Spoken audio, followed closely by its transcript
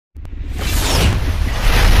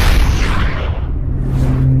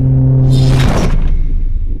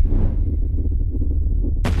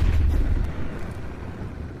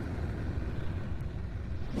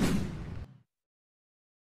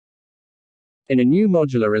in a new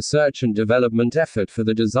modular research and development effort for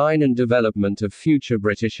the design and development of future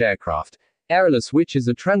British aircraft. AERALIS, which is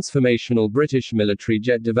a transformational British military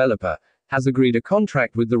jet developer, has agreed a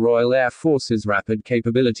contract with the Royal Air Force's Rapid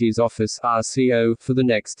Capabilities Office (RCO) for the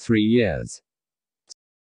next 3 years.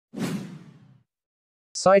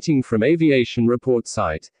 Citing from Aviation Report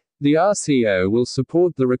site, the RCO will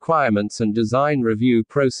support the requirements and design review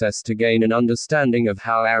process to gain an understanding of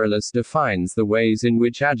how AERALIS defines the ways in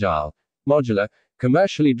which agile, modular,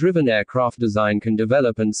 commercially driven aircraft design can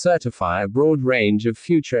develop and certify a broad range of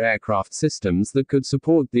future aircraft systems that could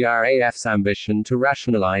support the RAF's ambition to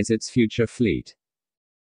rationalize its future fleet.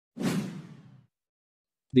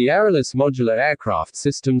 The AERALIS modular aircraft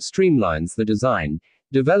system streamlines the design,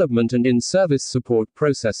 development and in-service support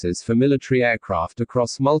processes for military aircraft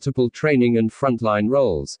across multiple training and frontline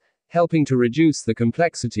roles, helping to reduce the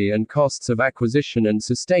complexity and costs of acquisition and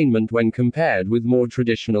sustainment when compared with more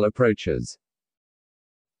traditional approaches.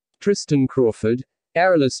 Tristan Crawford,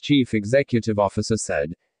 AERALIS Chief Executive Officer,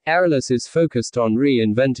 said, "AERALIS is focused on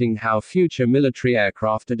reinventing how future military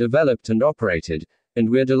aircraft are developed and operated, and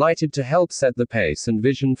we're delighted to help set the pace and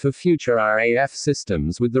vision for future RAF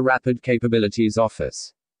systems with the Rapid Capabilities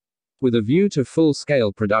Office. With a view to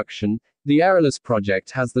full-scale production, the AERALIS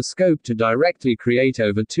project has the scope to directly create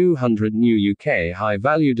over 200 new UK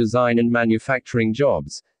high-value design and manufacturing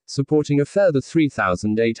jobs, supporting a further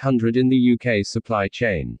 3,800 in the UK supply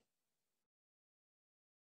chain."